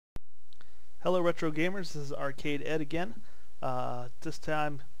Hello Retro Gamers, this is Arcade Ed again. This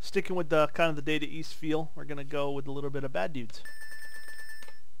time, sticking with the kind of the Data East feel, we're gonna go with a little bit of Bad Dudes.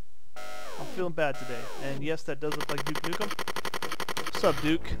 I'm feeling bad today, and yes, that does look like Duke Nukem. What's up,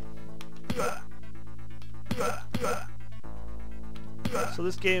 Duke? So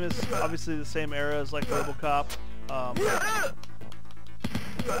this game is obviously the same era as like RoboCop.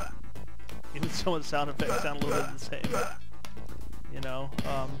 Even some of the sound effects sound a little bit the same. You know,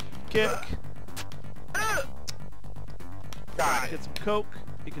 kick. Get some coke.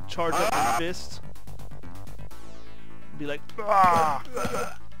 You can charge up your fist. Be like, ah!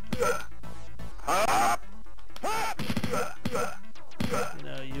 You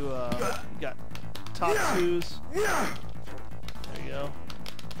know, you got Tatsus. There you go.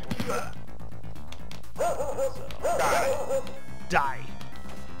 So, die.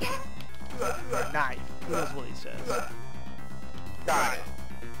 Knife. That's what he says.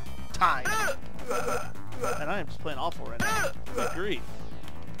 Time. And I am just playing awful right now. Good grief.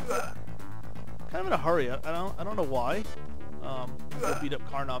 Kind of in a hurry. I don't know why. Go beat up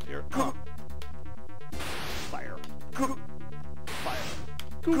Karnov here. Fire. Fire.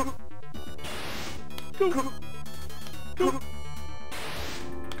 Go. Go. Go.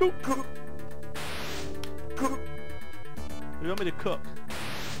 Go. What do you want me to cook?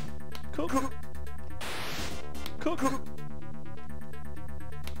 Cook. Cook. Cook.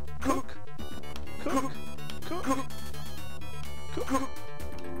 Cook. Cook. Cook. Cook. Cook.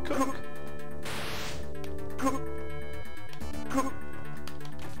 Cook. Cook.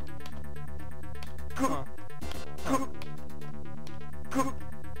 Huh. Huh. Cook.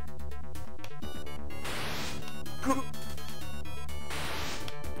 Cook.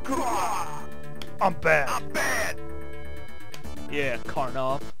 Cook. I'm bad. I'm bad. Yeah,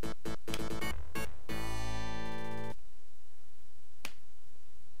 Karnov.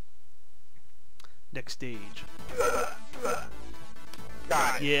 Next stage.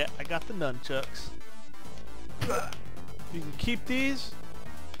 Yeah, I got the nunchucks. You can keep these.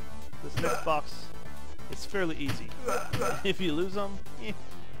 This next box is fairly easy. If you lose them,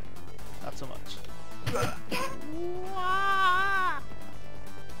 not so much.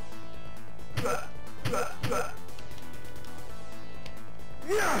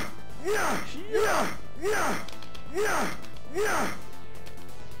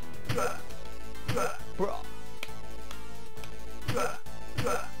 Bro.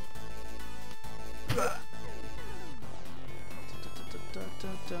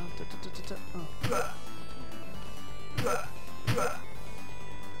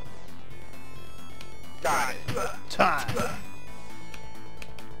 Got it. Time.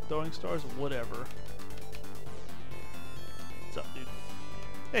 Throwing stars, whatever. What's up, dude?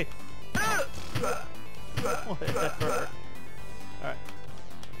 Hey. Whatever. Alright.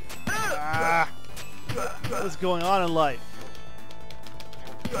 Ah. What's going on in life?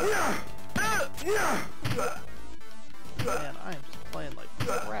 Man, I am just playing like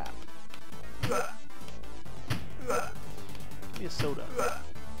crap. Give me a soda.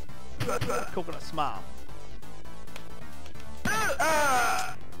 Coconut smile.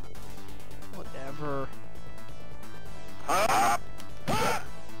 Whatever.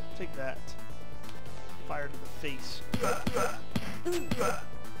 Take that. Fire to the face.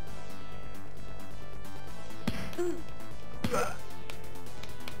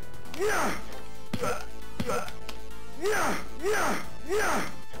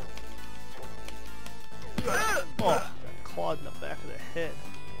 Oh, got clawed in the back of the head.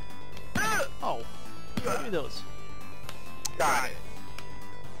 Oh, give me those. Got it.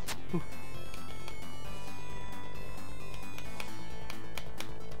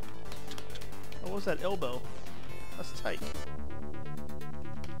 What was that elbow? That's tight.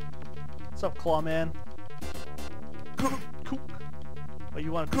 What's up, Clawman? Cook. Oh,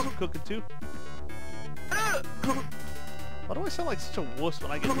 you want a piece of cooking too? Why do I sound like such a wuss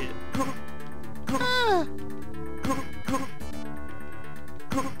when I get hit?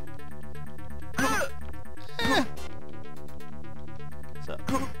 So.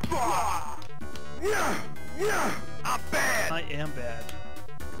 I'm bad. I am bad.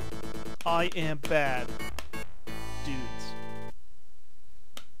 I am bad, dudes.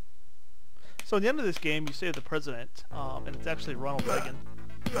 So at the end of this game, you save the president, and it's actually Ronald Reagan.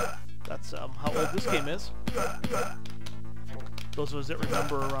 That's how old this game is. Those of us that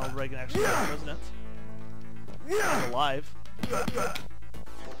remember Ronald Reagan actually was president. He's alive.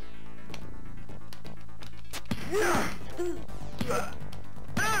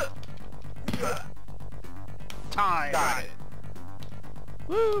 Time. Got it.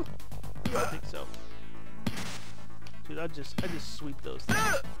 Woo! I think so. Dude, I just sweep those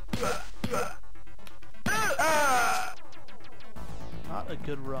things.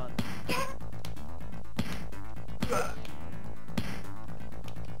 good run.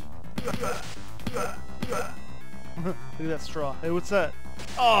 Look at that straw. Hey, what's that?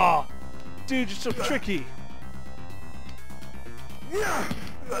 Oh! Dude, you're so tricky!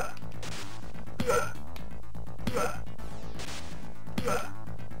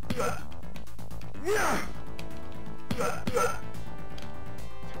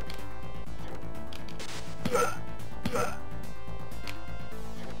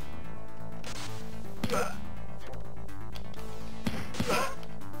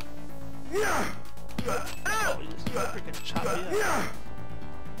 Oh, you just freaking chop me up.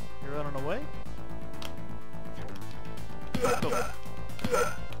 You're running away? Go.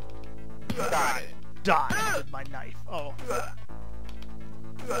 Got it. Die with my knife. Oh.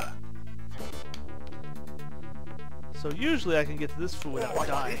 So usually I can get to this fool without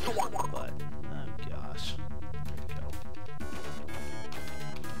dying, but oh gosh. There we go.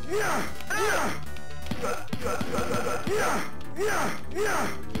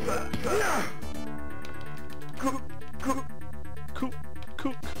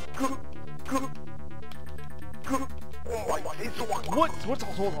 What's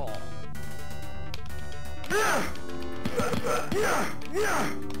all?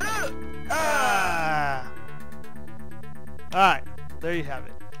 Ah! Alright, there you have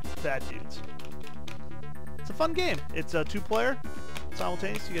it. Bad dudes. It's a fun game. It's a 2-player,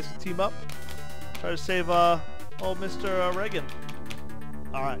 simultaneous. You guys can team up. Try to save old Mr. Reagan.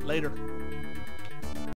 Alright, later.